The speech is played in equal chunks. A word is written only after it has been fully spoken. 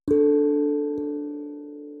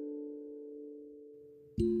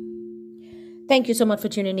Thank you so much for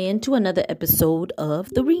tuning in to another episode of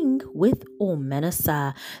The Ring with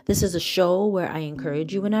Omenasa. This is a show where I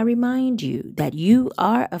encourage you and I remind you that you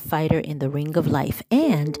are a fighter in the ring of life,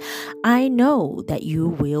 and I know that you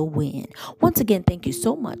will win. Once again, thank you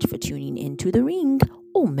so much for tuning into The Ring.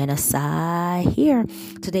 Omenasa here.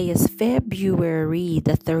 Today is February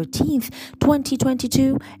the 13th,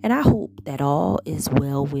 2022, and I hope that all is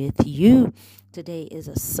well with you. Today is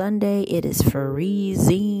a Sunday. It is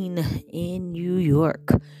freezing in New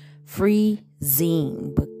York.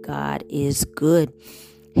 Freezing, but God is good.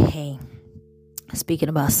 Hey, speaking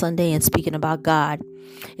about Sunday and speaking about God,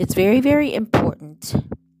 it's very, very important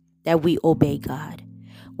that we obey God.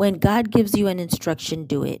 When God gives you an instruction,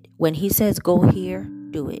 do it. When He says go here,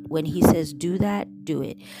 do it. When He says do that, do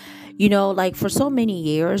it. You know, like for so many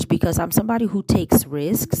years, because I'm somebody who takes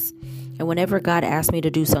risks, and whenever God asks me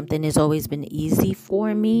to do something, it's always been easy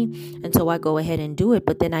for me. And so I go ahead and do it.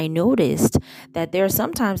 But then I noticed that there are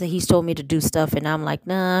some times that He's told me to do stuff and I'm like,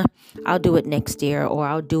 nah, I'll do it next year, or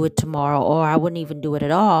I'll do it tomorrow, or I wouldn't even do it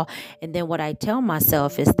at all. And then what I tell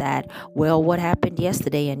myself is that, well, what happened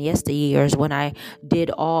yesterday and yesteryears when I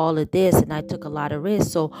did all of this and I took a lot of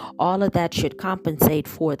risks. So all of that should compensate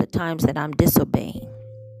for the times that I'm disobeying.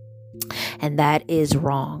 And that is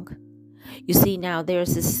wrong. You see, now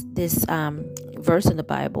there's this verse in the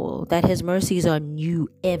Bible that His mercies are new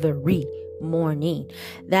every morning.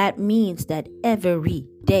 That means that every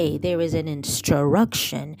day there is an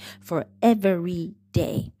instruction for every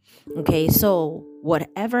day. Okay, so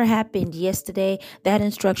whatever happened yesterday, that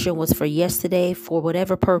instruction was for yesterday, for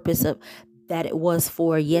whatever purpose of that it was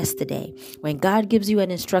for yesterday. When God gives you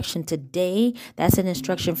an instruction today, that's an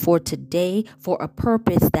instruction for today, for a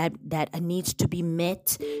purpose that needs to be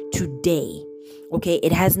met today. Okay,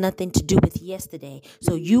 it has nothing to do with yesterday.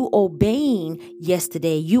 So you obeying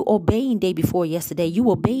yesterday, you obeying day before yesterday,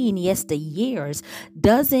 you obeying yesteryears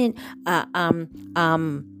doesn't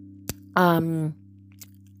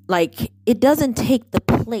like it doesn't take the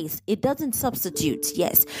place. It doesn't substitute.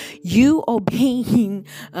 Yes, you obeying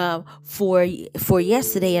for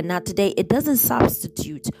yesterday and not today. It doesn't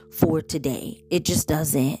substitute for today. It just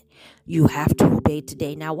doesn't. You have to obey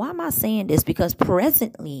today. Now, why am I saying this? Because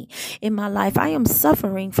presently in my life, I am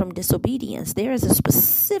suffering from disobedience. There is a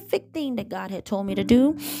specific thing that God had told me to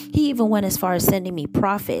do. He even went as far as sending me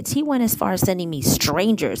prophets. He went as far as sending me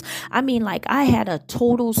strangers. I mean, like I had a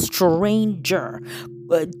total stranger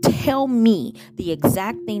tell me the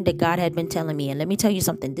exact thing that God had been telling me. And let me tell you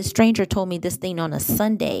something. This stranger told me this thing on a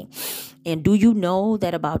Sunday. And do you know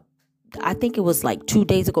that about I think it was like 2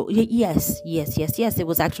 days ago. Yes. It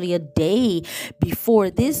was actually a day before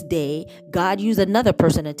this day. God used another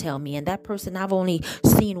person to tell me. And that person I've only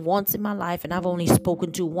seen once in my life. And I've only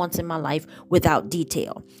spoken to once in my life without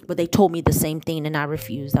detail. But they told me the same thing and I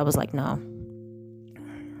refused. I was like, no.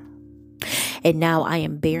 And now I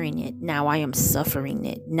am bearing it. Now I am suffering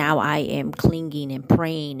it. Now I am clinging and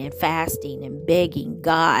praying and fasting and begging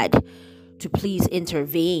God to please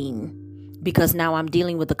intervene. Because now I'm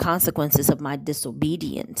dealing with the consequences of my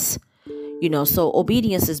disobedience. You know, so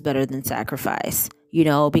obedience is better than sacrifice. You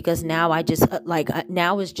know, because now I just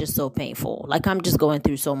now it's just so painful. Like I'm just going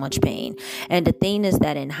through so much pain. And the thing is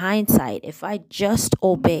that in hindsight, if I just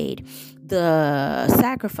obeyed, the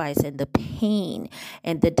sacrifice and the pain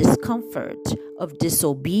and the discomfort of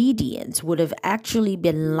disobedience would have actually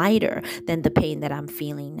been lighter than the pain that I'm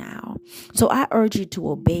feeling now. So I urge you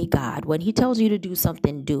to obey God. When He tells you to do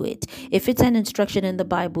something, do it. If it's an instruction in the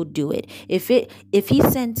Bible, do it. If He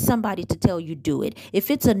sends somebody to tell you, do it. If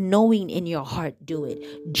it's a knowing in your heart, do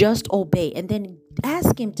it. Just obey. And then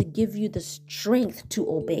ask Him to give you the strength to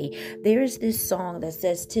obey. There's this song that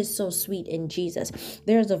says, "'Tis so sweet in Jesus."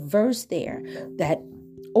 There's a verse there that,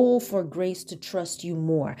 "Oh, for grace to trust you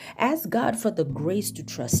more." Ask God for the grace to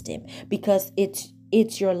trust Him, because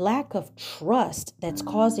it's your lack of trust that's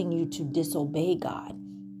causing you to disobey God.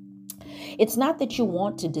 It's not that you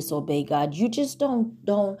want to disobey God. You just don't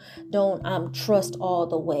trust all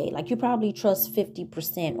the way. Like you probably trust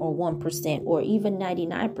 50% or 1% or even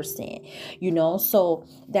 99%, you know, so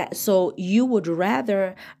you would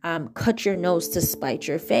rather cut your nose to spite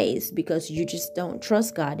your face because you just don't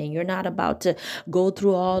trust God and you're not about to go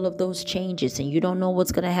through all of those changes and you don't know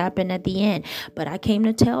what's going to happen at the end. But I came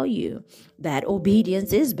to tell you that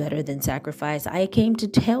obedience is better than sacrifice. I came to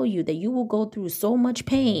tell you that you will go through so much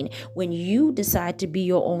pain when you decide to be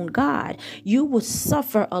your own God. You will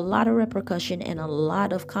suffer a lot of repercussion and a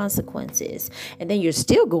lot of consequences. And then you're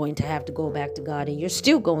still going to have to go back to God and you're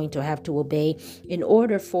still going to have to obey in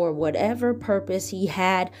order for whatever purpose He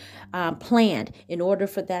had planned, in order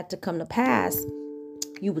for that to come to pass.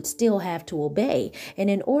 you would still have to obey. And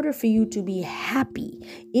in order for you to be happy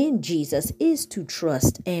in Jesus is to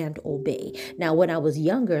trust and obey. Now, when I was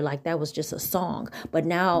younger, like that was just a song, but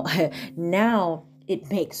now, now it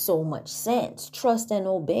makes so much sense. Trust and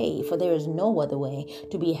obey, for there is no other way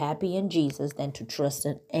to be happy in Jesus than to trust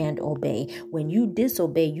and obey. When you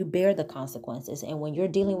disobey, you bear the consequences. And when you're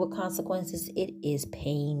dealing with consequences, it is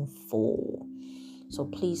painful. So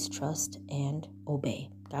please trust and obey.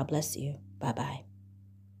 God bless you. Bye-bye.